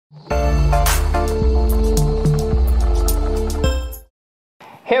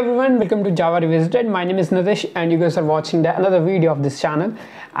Hey everyone, welcome to Java Revisited. My name is Nitish and you guys are watching another video of this channel.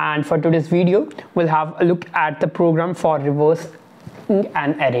 And for today's video, we'll have a look at the program for reversing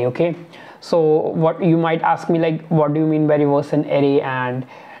an array. Okay, so what you might ask me, like, what do you mean by reverse an array, and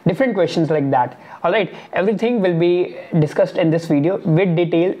different questions like that. Alright, everything will be discussed in this video with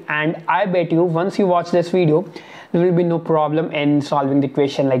detail, and I bet you once you watch this video, there will be no problem in solving the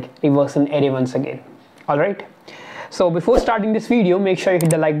question like reverse an array once again. Alright. So before starting this video, make sure you hit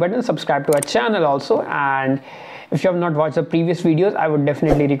the like button, subscribe to our channel also, and if you have not watched the previous videos, I would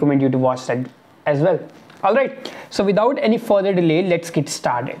definitely recommend you to watch that as well. Alright, so without any further delay, let's get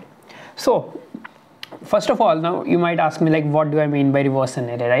started. So first of all, now you might ask me, like, what do I mean by reverse an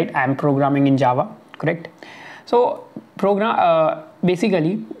array, right? I am programming in Java, correct? So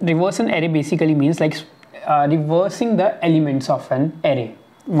basically reverse an array basically means like reversing the elements of an array.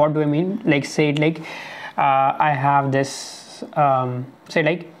 What do I mean? Like, say it like I have this say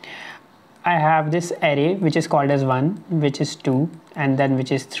like I have this array which is called as 1, which is 2, and then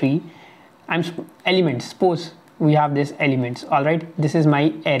which is 3. Elements, suppose we have these elements. All right, this is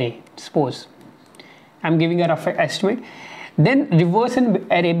my array. Suppose I'm giving a rough estimate. Then reverse an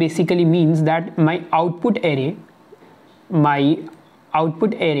array basically means that my output array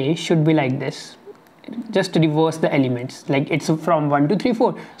should be like this. Just reverse the elements, like it's from 1 to 3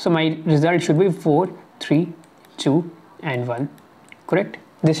 4, so my result should be 4 3 2 and 1, correct?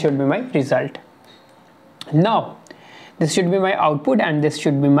 This should be my result. Now this should be my output and this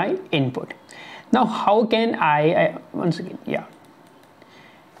should be my input. Now how can I once again,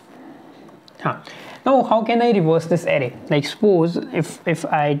 now how can I reverse this array? Like, suppose if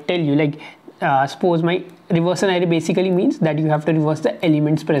I tell you, like, suppose my reverse an array basically means that you have to reverse the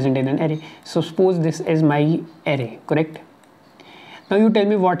elements present in an array. So suppose this is my array, correct? Now you tell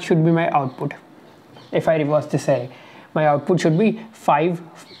me what should be my output. If I reverse this array, my output should be 5.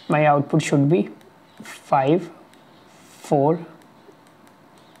 My output should be 5 4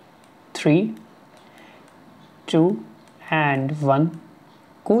 3 2 and 1.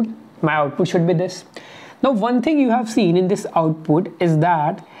 Cool. My output should be this. Now one thing you have seen in this output is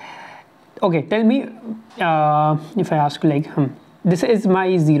that, okay, tell me if I ask you, like, this is my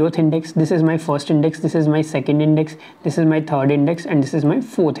 0th index, this is my first index, this is my second index, this is my third index, and this is my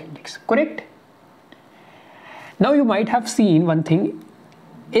fourth index, correct? Now you might have seen one thing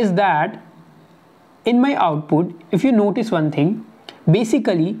is that in my output, if you notice one thing,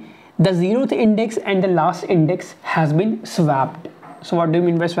 basically the 0th index and the last index has been swapped. So what do you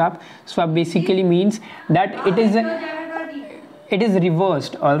mean by swap? Swap basically means that it is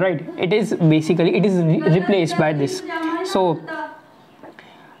reversed. All right, it is replaced by this. So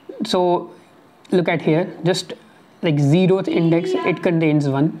look at here, just like 0th index, it contains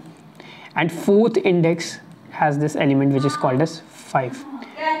 1, and 4th index has this element which is called as 5,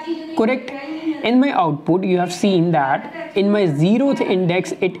 correct? In my output you have seen that in my 0th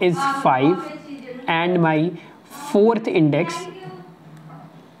index it is 5 and my 4th index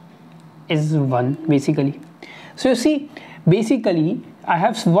is 1 basically. So you see, basically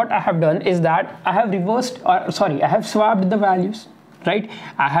what I have done is that I have swapped the values, right?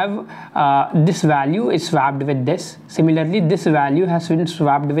 I have this value is swapped with this. Similarly, this value has been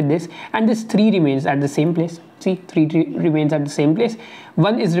swapped with this, and this 3 remains at the same place. See, 3 remains at the same place.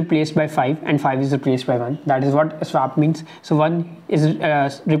 1 is replaced by 5 and 5 is replaced by 1. That is what a swap means. So 1 is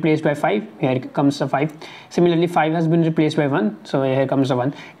replaced by 5, here comes the 5. Similarly, 5 has been replaced by 1, so here comes the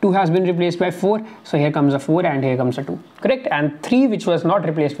 1. 2 has been replaced by 4, so here comes the 4 and here comes the 2, correct? And 3, which was not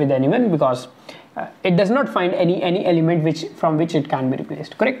replaced with anyone because it does not find any element from which it can be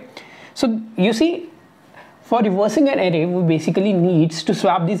replaced, correct? So you see, for reversing an array, we basically needs to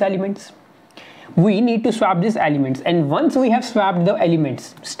swap these elements. We need to swap these elements, and once we have swapped the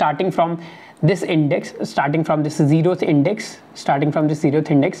elements starting from this index, starting from this 0th index,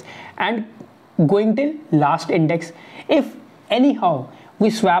 and going till last index, if anyhow we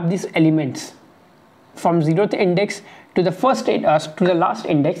swap these elements from 0th index to the last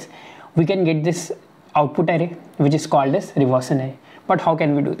index, we can get this output array which is called as reverse an array. But how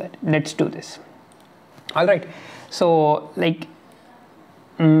can we do that? Let's do this. All right, so like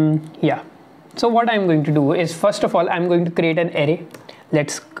so what I'm going to do is, first of all, I'm going to create an array.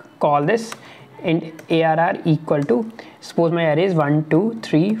 Let's call this int arr equal to, suppose my array is 1 2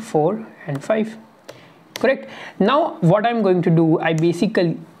 3 4 and 5, correct? Now what I'm going to do,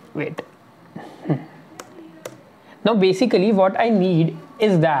 now basically what I need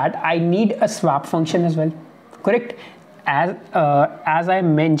is that I need a swap function as well, correct? As I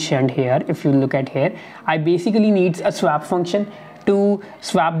mentioned here, if you look at here, I basically need a swap function to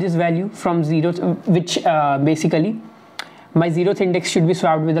swap this value from 0, which basically My 0th index should be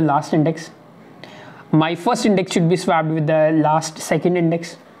swapped with the last index. My first index should be swapped with the last second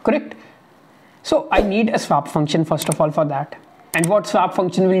index, correct? So I need a swap function first of all for that. And what swap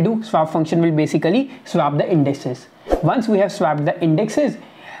function will do? Swap function will basically swap the indexes. Once we have swapped the indexes,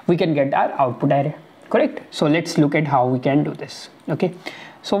 we can get our output array, correct? So let's look at how we can do this. Okay,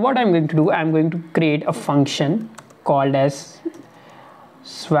 so what I'm going to do, I'm going to create a function called as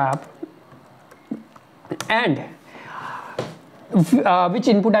swap, and which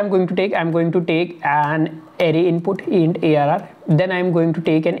input I'm going to take? I'm going to take an array input int arr, then I'm going to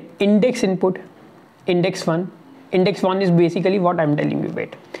take an index input, index 1. Index 1 is basically what I'm telling you.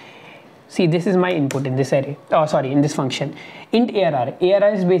 Wait, see, this is my input in this array, in this function. Int arr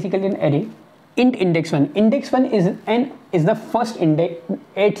is basically an array. Int index 1, index 1 is the first index.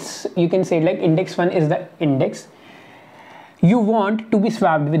 It's, you can say like index 1 is the index you want to be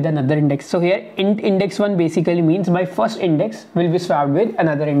swapped with another index. So here int index 1 basically means my first index will be swapped with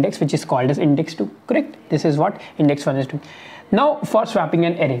another index which is called as index 2, correct? This is what index 1 is doing. Now for swapping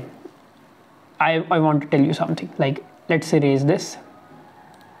an array, I want to tell you something, like let's erase this,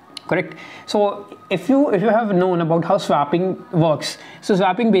 correct? So if you have known about how swapping works, so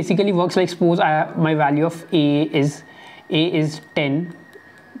swapping basically works like, suppose my value of a is 10,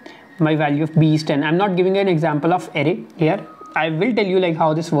 my value of b is 10. I'm not giving an example of array here. I will tell you like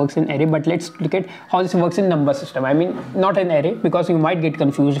how this works in array, but let's look at how this works in number system. I mean not an array, because you might get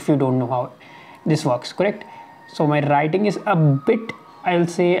confused if you don't know how this works, correct? So my writing is a bit, I'll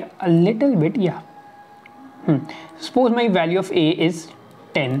say a little bit, yeah. Suppose my value of a is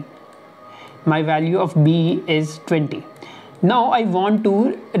 10, my value of b is 20. Now I want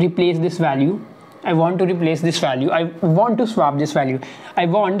to replace this value. I want to swap this value. I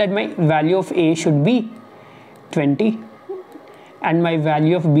want that my value of a should be 20 and my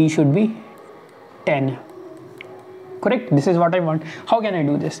value of b should be 10, correct? This is what I want. How can I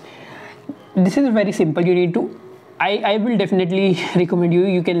do this? This is very simple. You need to, I will definitely recommend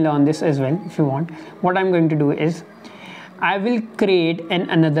you can learn this as well if you want. What I'm going to do is I will create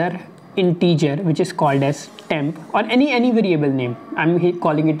another integer which is called as temp, or any variable name. I'm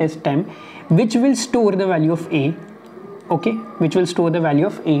calling it as temp, which will store the value of a, okay, which will store the value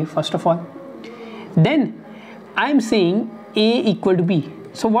of a first of all. Then I'm saying a equal to b.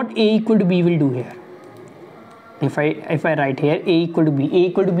 So what a equal to b will do here? If I write here a equal to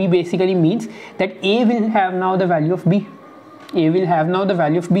b basically means that a will have now the value of b.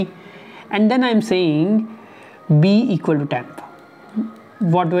 And then I'm saying b equal to temp.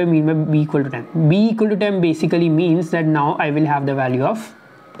 What do I mean by b equal to temp? B equal to temp basically means that now I will have the value of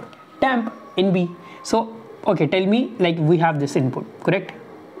temp in b. So okay, tell me, like we have this input, correct?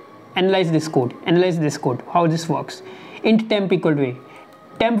 Analyze this code, how this works. Int temp equal to a.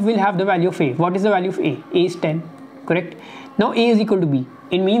 Temp will have the value of a. What is the value of a? A is 10, correct? Now a is equal to b.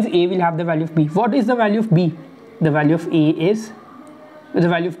 It means a will have the value of b. What is the value of b? The value of b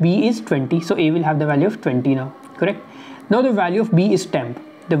is 20. So a will have the value of 20 now, correct? Now the value of b is temp.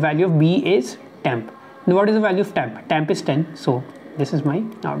 Now what is the value of temp? Temp is 10. So this is my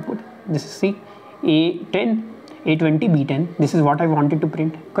output. This is C, A10, A20, B10. This is what I wanted to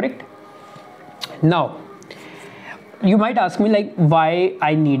print, correct? Now you might ask me like why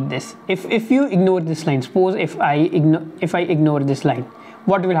I need this. If you ignore this line, suppose if I ignore this line,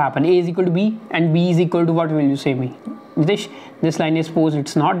 what will happen? A is equal to b and b is equal to, what will you say me? This line is, suppose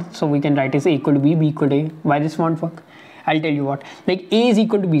it's not, so we can write as a equal to b, b equal to a. Why this won't work? I'll tell you what. Like a is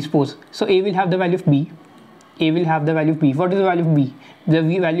equal to b, suppose. So a will have the value of b. What is the value of b? The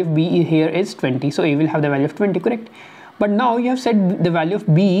value of b here is 20. So a will have the value of 20, correct? But now you have said the value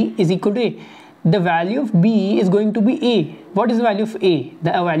of b is equal to a. The value of b is going to be a. What is the value of a?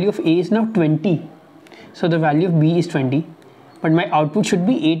 The value of a is now 20. So the value of b is 20. But my output should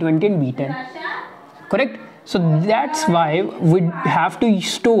be A20 and B10. Correct? So that's why we have to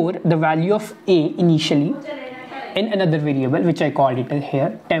store the value of a initially in another variable, which I called it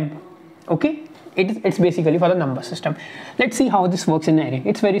here temp. Okay? It's basically for the number system. Let's see how this works in an array.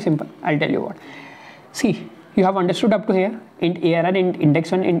 It's very simple. I'll tell you what. See, you have understood up to here. Int arr, int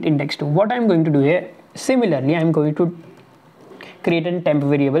index 1, int index 2. What I'm going to do here, similarly, I'm going to create a temp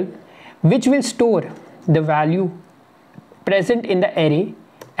variable which will store the value present in the array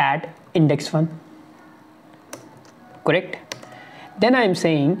at index 1. Correct? Then I'm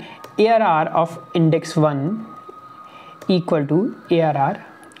saying arr of index 1 equal to arr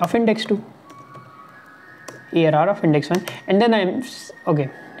of index 2. Arr of index 1, and then I'm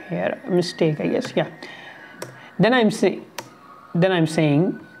here mistake, I guess, yeah. Then I'm saying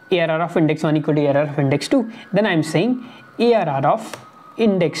arr of index 1 equal to arr of index 2. Then I'm saying arr of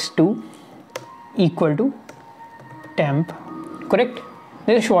index 2 equal to temp, correct?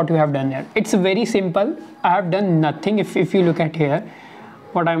 This is what you have done here. It's very simple. I have done nothing. If you look at here,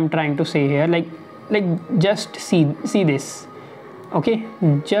 what I'm trying to say here, like just see this, okay?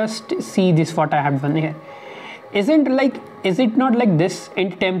 Just see this, what I have done here. Is it not like this?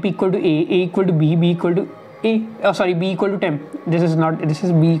 Int temp equal to a equal to b equal to a, oh sorry, b equal to temp. This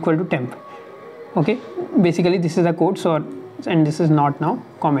is b equal to temp, okay? Basically this is the code, so, and this is not now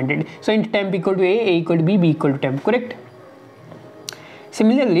commented. So int temp equal to a equal to b equal to temp, correct?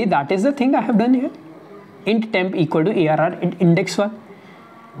 Similarly, that is the thing I have done here. Int temp equal to arr at index 1,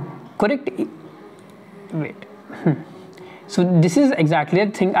 correct? Wait. So this is exactly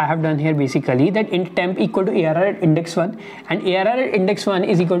the thing I have done here, basically, that int temp equal to arr at index 1 and arr at index 1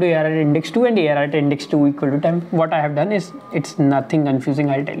 is equal to arr at index 2 and arr at index 2 equal to temp. What I have done is, it's nothing confusing,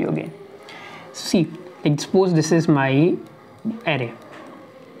 I'll tell you again. So see, like suppose this is my array,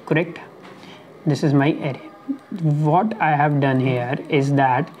 correct? This is my array. What I have done here is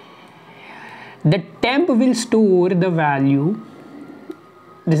that the temp will store the value.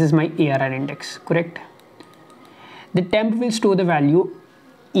 This is my arr index, correct? The temp will store the value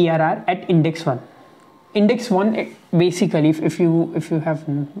arr at index 1. Index 1, basically, if you have,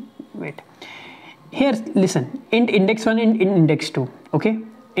 wait, here listen, int index 1 and index 2, okay?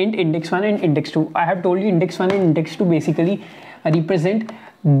 Int index 1 and index 2. I have told you index 1 and index 2 basically represent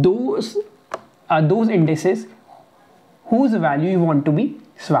those indices whose value you want to be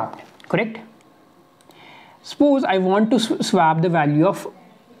swapped, correct? Suppose I want to swap the value of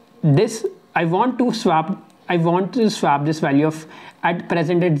this. I want to swap this value of at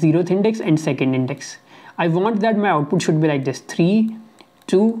present at 0th index and 2nd index. I want that my output should be like this: 3,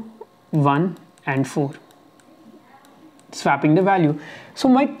 2, 1 and 4. Swapping the value. So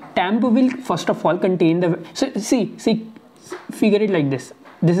my temp will first of all contain the, so see, figure it like this.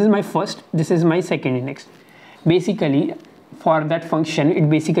 This is my first, this is my 2nd index. Basically, for that function, it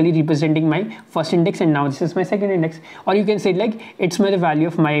basically representing my first index, and now this is my 2nd index. Or you can say like it's the value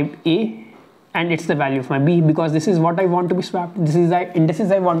of my a and it's the value of my b, because this is what I want to be swapped. This is the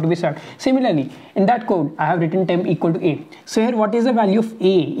indices I want to be swapped. Similarly, in that code, I have written temp equal to a. So here, what is the value of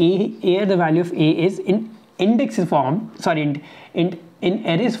a? Here the value of a is in index form, sorry, in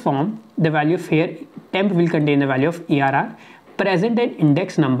arrays form. The value of here temp will contain the value of arr present at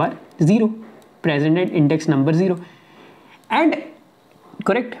index number 0, present at index number 0, and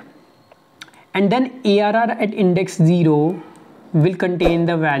correct, and then arr at index 0 will contain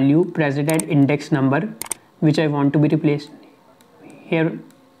the value present at index number which I want to be replaced. Here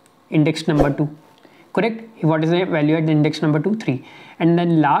index number 2, correct? What is the value at index number 2? 3. And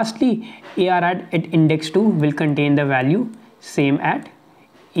then lastly, arr at index 2 will contain the value same at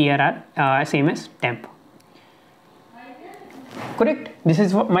arr, same as temp, correct? This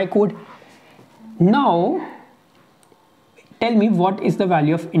is my code. Now tell me, what is the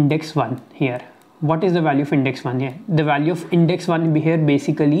value of index 1 here? What is the value of index 1 here? The value of index 1 here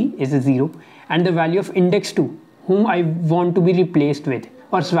basically is a 0, and the value of index 2, whom I want to be replaced with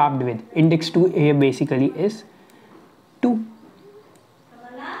or swapped with, index 2 here basically is 2.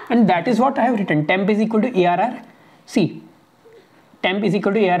 And that is what I have written. Temp is equal to arr. See, temp is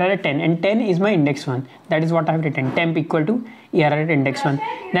equal to arr at 10, and 10 is my index 1. That is what I have written. Temp equal to arr at index 1.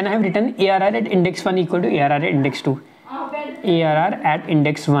 Then I have written arr at index 1 equal to arr at index 2. Arr at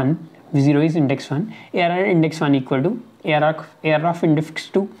index 1, 0 is index 1. Arr at index 1 equal to arr of index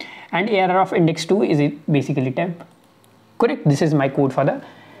 2, and arr of index 2 is basically temp, correct? This is my code for the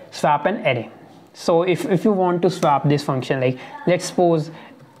swap an array. So if you want to swap this function, like let's suppose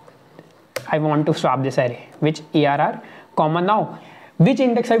I want to swap this array, which arr, comma, now which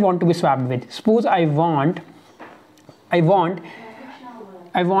index I want to be swapped with. Suppose I want 1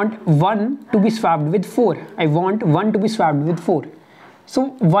 to be swapped with 4. I want 1 to be swapped with 4. So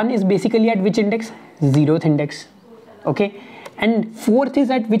 1 is basically at which index? 0th index, okay? And 4th is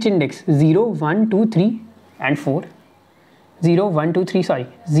at which index? 0, 1, 2, 3 and 4. 0, 1, 2, 3, sorry,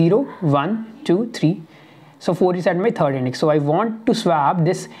 0, 1, 2, 3. So 4 is at my 3rd index. So I want to swap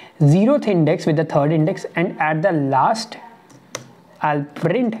this 0th index with the 3rd index, and at the last I'll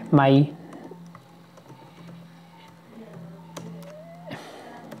print my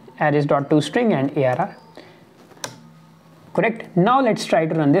arrays.toString and arr, correct? Now let's try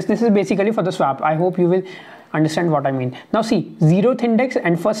to run this. This is basically for the swap. I hope you will understand what I mean. Now see, 0th index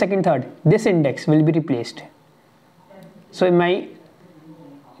and 1st, 2nd, 3rd, this index will be replaced. So in my,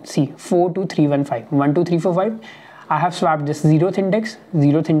 see, 4, 2, 3, 1, 5, 1, 2, 3, 4, 5, I have swapped this 0th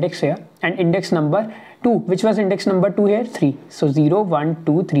index here, and index number 2, which was index number 2 here, 3. So 0, 1,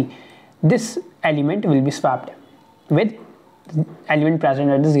 2, 3. This element will be swapped with element present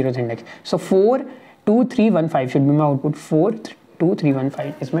at the 0th index. So 4 2315 should be my output.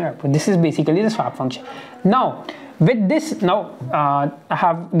 42315 is my output. This is basically the swap function. Now with this, I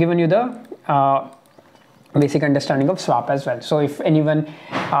have given you the basic understanding of swap as well. So if anyone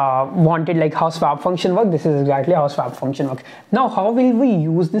wanted like how swap function works, this is exactly how swap function works. Now how will we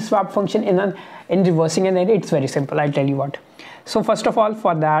use this swap function in reversing an array? It's very simple. I'll tell you what. So first of all,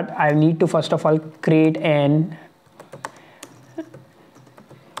 for that I need to first of all create an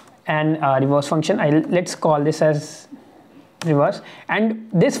reverse function. Let's call this as reverse, and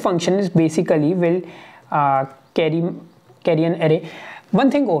this function is basically will carry an array. One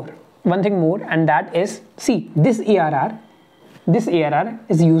thing more, and that is, see, this ARR is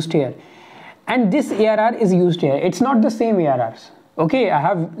used here, and this ARR is used here. It's not the same ARRs. Okay, I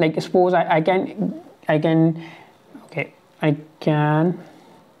have, like, suppose I can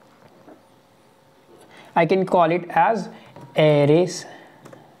call it as arrays.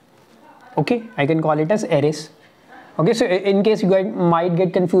 Okay, I can call it as arrays. Okay, so in case you guys might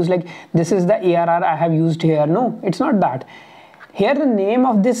get confused, like this is the ARR I have used here. No, it's not that. Here the name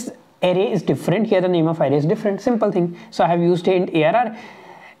of this array is different. Here the name of array is different. Simple thing. So I have used int ARR.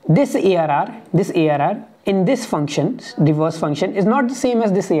 This ARR in this function, reverse function, is not the same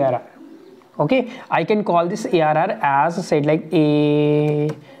as this ARR. Okay, I can call this ARR as, say, like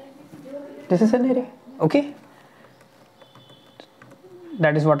this is an array. Okay,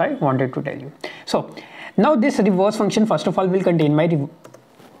 that is what I wanted to tell you. So now this reverse function first of all will contain my it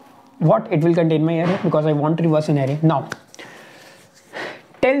will contain my array, because I want to reverse an array. Now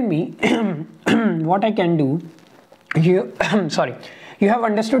tell me what I can do. You sorry, you have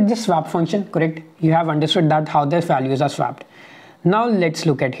understood this swap function, correct? You have understood that how the values are swapped. Now let's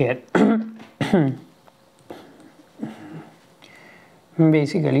look at here.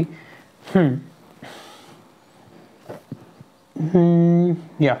 Basically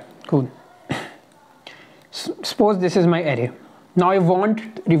yeah, cool. Suppose this is my array. Now I want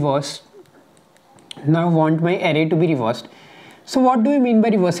reverse. Now I want my array to be reversed. So what do we mean by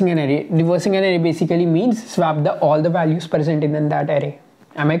reversing an array? Reversing an array basically means swap all the values present in that array.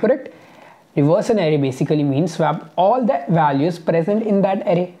 Am I correct? Reverse an array basically means swap all the values present in that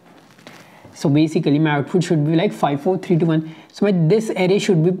array. So basically my output should be like 5, 4, 3, 2, 1. So this array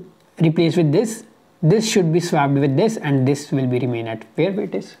should be replaced with this. This should be swapped with this, and this will be remain at where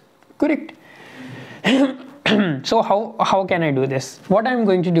it is. Correct? So how can I do this? What I'm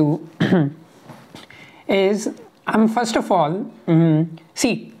going to do is, I'm first of all,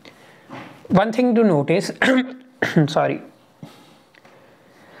 see, one thing to notice. Sorry.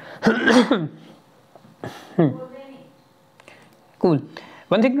 Cool.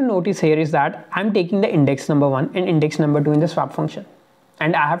 One thing to notice here is that I'm taking the index number 1 and index number 2 in the swap function,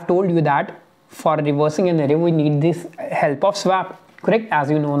 and I have told you that for reversing an array we need this help of swap, correct, as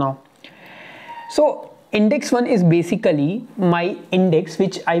you know now. So index 1 is basically my index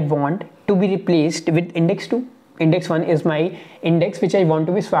which I want to be replaced with index 2. Index 1 is my index which I want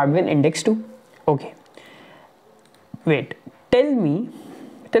to be swapped with index 2. Okay, wait, tell me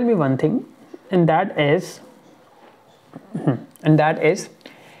one thing, and that is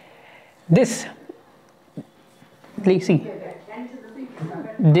this. Please see,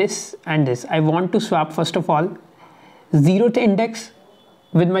 this and this I want to swap first of all 0th index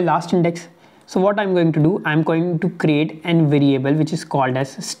with my last index. So what I'm going to do, I'm going to create a variable which is called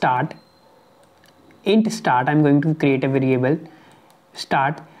as start. Int start, I'm going to create a variable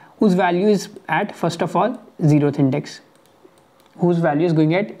start whose value is at first of all 0th index, whose value is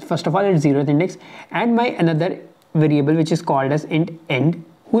going at first of all at 0th index, and my another variable which is called as int end,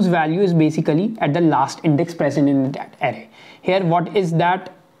 whose value is basically at the last index present in that array. Here what is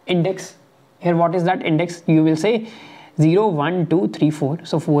that index? Here what is that index? You will say 0, 1, 2, 3, 4.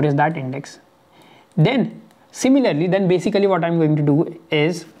 So 4 is that index. Then similarly, then basically what I'm going to do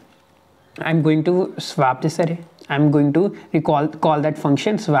is I'm going to swap this array. I'm going to call that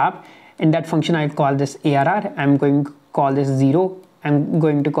function swap. In that function I'll call this ARR. I'm going to call this 0. I'm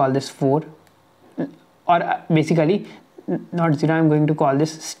going to call this 4, or basically not 0. I'm going to call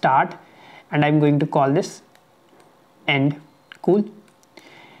this start, and I'm going to call this end. Cool.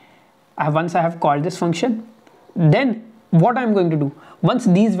 Once I have called this function, then what I'm going to do, once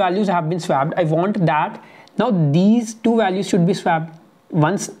these values have been swapped, I want that now these two values should be swapped.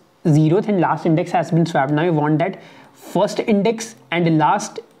 Once 0th and last index has been swapped, now I want that first index and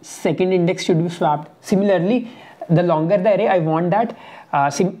last second index should be swapped. Similarly, the longer the array, I want that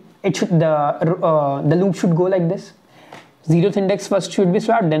the loop should go like this. 0th index first should be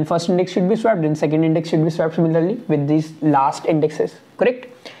swapped, then first index should be swapped, then second index should be swapped, similarly with these last indexes. Correct?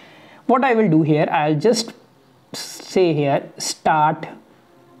 What I will do here, I'll just say here start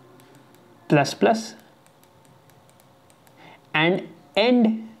plus plus and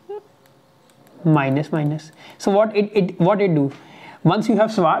end minus minus. So what it do, once you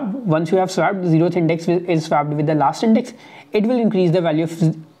have swapped the zeroth index is swapped with the last index, it will increase the value of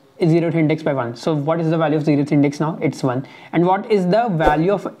zeroth index by 1. So what is the value of zeroth index now? It's 1. And what is the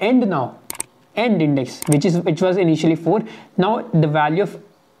value of end now? End index, which was initially 4. Now the value of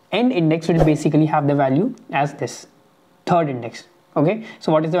end index will basically have the value as this third index. Okay,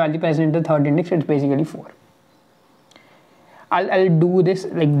 so what is the value present in the third index? It's basically 4. I'll do this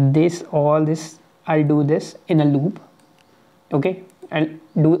like this, all this I'll do this in a loop. Okay, I'll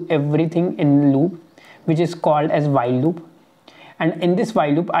do everything in loop, which is called as while loop. And in this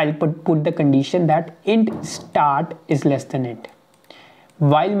while loop I'll put the condition that int start is less than end.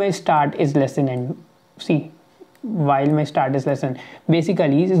 While my start is less than end, see, while my start is less than,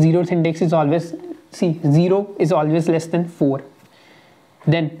 basically zeroth index is always, see, 0 is always less than 4,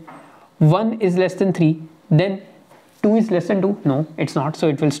 then 1 is less than 3, then 2 is less than 2. No, it's not. So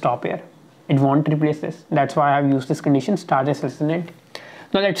it will stop here. It won't replace this. That's why I have used this condition, start is less than end.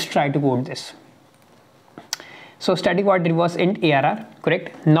 Now let's try to code this. So static void reverse int ARR,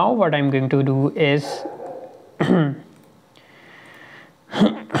 correct? Now what I'm going to do is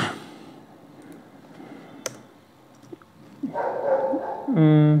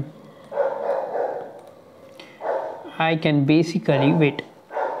I can basically wait.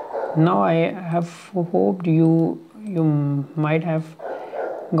 Now I have hoped you might have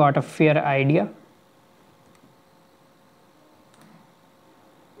got a fair idea.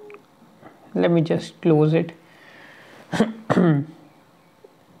 Let me just close it.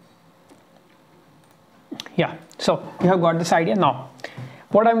 Yeah, so you have got this idea. Now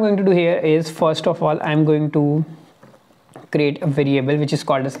what I'm going to do here is, first of all, I'm going to create a variable which is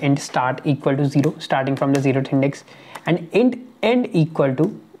called as int start equal to 0, starting from the zeroth index, and int end equal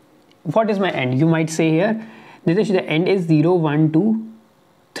to, what is my end? You might say here, Nitish, the end is 0, 1, 2,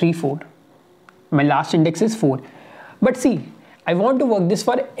 3, 4. My last index is 4. But see, I want to work this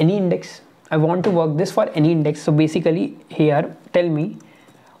for any index. So basically here, tell me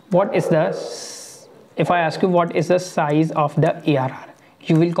what is the, if I ask you what is the size of the ARR,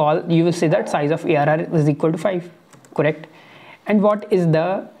 you will say that size of ARR is equal to 5, correct? And what is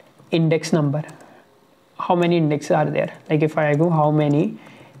the index number? How many indexes are there? Like if I go, how many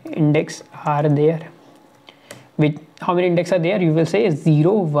index are there? How many index are there? You will say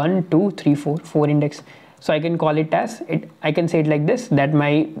 0, 1, 2, 3, 4 index. So I can call it as I can say it like this, that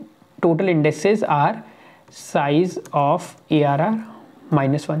my total indices are size of ARR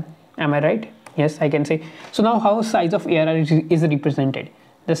minus 1. Am I right? Yes, I can say. So now how size of ARR is represented?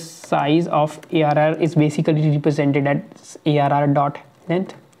 The size of ARR is basically represented as ARR dot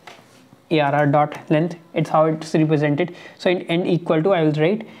length. It's how it's represented. So in end equal to, I will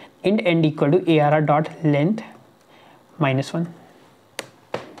write int end equal to ARR dot length minus 1.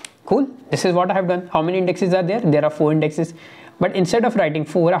 Cool. This is what I have done. How many indexes are there? There are 4 indexes. But instead of writing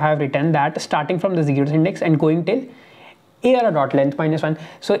 4, I have written that starting from the 0th index and going till ARR dot length minus 1.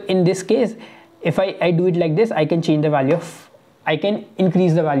 So in this case, if I do it like this, I can change the value of, I can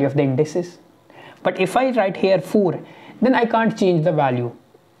increase the value of the indices. But if I write here 4, then I can't change the value.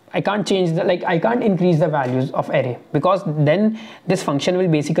 I can't change the, I can't increase the values of array, because then this function will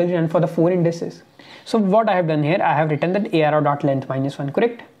basically run for the 4 indices. So what I have done here, I have written that ARR dot length minus 1,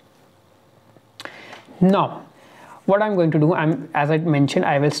 correct? Now what I'm going to do, as I mentioned,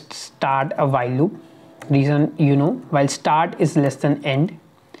 I will start a while loop. Reason, while start is less than end,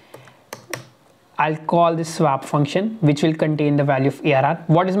 I'll call this swap function which will contain the value of ARR.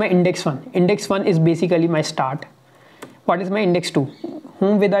 What is my index 1? Index 1 is basically my start. What is my index 2?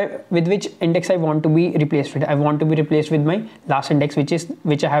 With which index I want to be replaced with? I want to be replaced with my last index,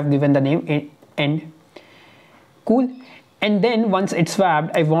 which I have given the name end. Cool. And then once it's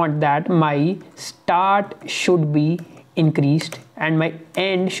swapped, I want that my start should be increased and my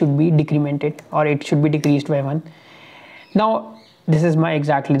end should be decremented, or it should be decreased by 1. Now this is my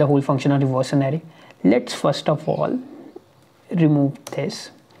exactly the whole function of reverse an array. Let's first of all remove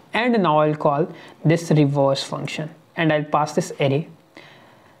this, and now I'll call this reverse function and I'll pass this array.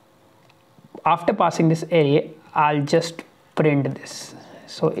 After passing this array, I'll just print this.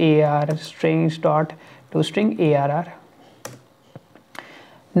 So AR strings dot to string ARR.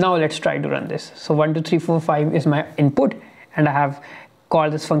 Now let's try to run this. So 1, 2, 3, 4, 5 is my input, and I have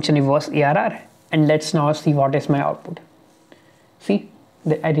called this function reverse ARR, and let's now see what is my output. See,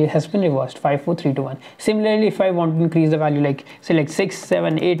 the array has been reversed, 5, 4, 3, 2, 1. Similarly, if I want to increase the value, like say like 6,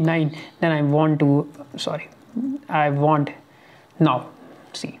 7, 8, 9, then I want now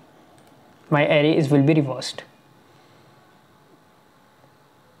see my array will be reversed.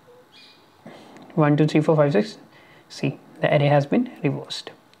 1, 2, 3, 4, 5, 6. See, the array has been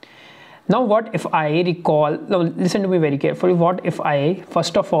reversed. Now what if I recall, now listen to me very carefully, what if I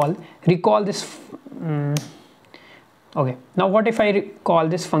first of all recall this, okay, now what if I call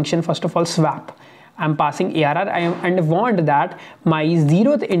this function first of all swap. I'm passing ARR and want that my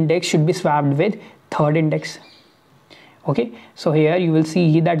 0th index should be swapped with 3rd index. Okay, so here you will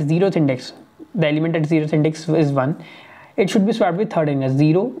see that 0th index, the element at 0th index is 1. It should be swapped with 3rd index,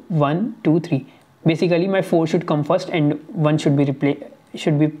 0, 1, 2, 3. Basically my 4 should come first and 1 should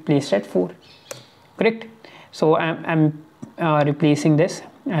be placed at 4. Correct? So I'm replacing this.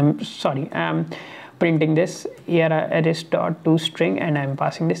 I'm printing this ARR arrays dot to string, and I'm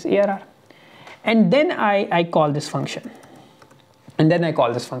passing this ARR. And then I call this function.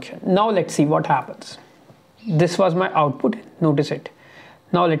 Now let's see what happens. This was my output. Notice it.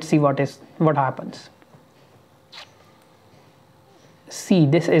 Now let's see what happens. See,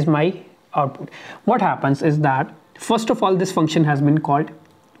 this is my output. What happens is that first of all this function has been called.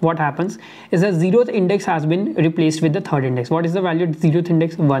 What happens is the 0th index has been replaced with the 3rd index. What is the value at 0th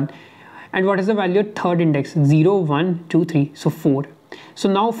index? 1. And what is the value at 3rd index? 0, 1, 2, 3. So 4. So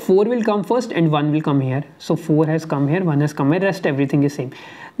now 4 will come first and 1 will come here. So 4 has come here, 1 has come here, rest everything is same.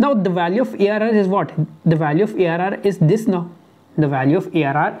 Now the value of ARR is what? The value of ARR is this now. The value of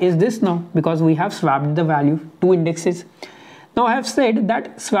ARR is this now because we have swapped the value 2 indexes. Now I have said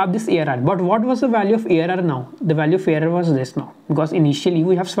that swap this ARR, but what was the value of ARR now? The value of ARR was this now because initially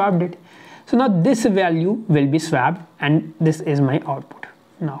we have swapped it. So now this value will be swapped and this is my output.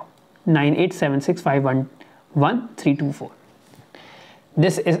 Now 9876511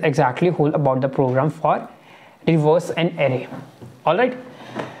 This is exactly whole about the program for reverse an array. All right.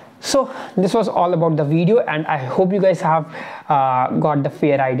 So this was all about the video, and I hope you guys have got the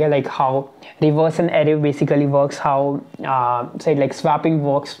fair idea like how reverse an array basically works, how say like swapping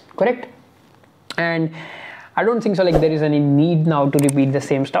works, correct? And I don't think so like there is any need now to repeat the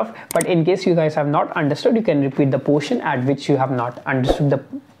same stuff, but in case you guys have not understood, you can repeat the portion at which you have not understood the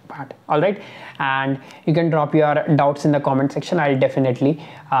part. All right, and you can drop your doubts in the comment section. I'll definitely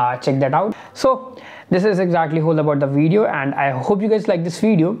check that out. So this is exactly whole about the video, and I hope you guys like this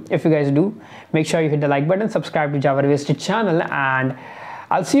video. If you guys do, make sure you hit the like button, subscribe to Java Revisited channel, and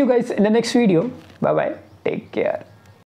I'll see you guys in the next video. Bye bye, take care.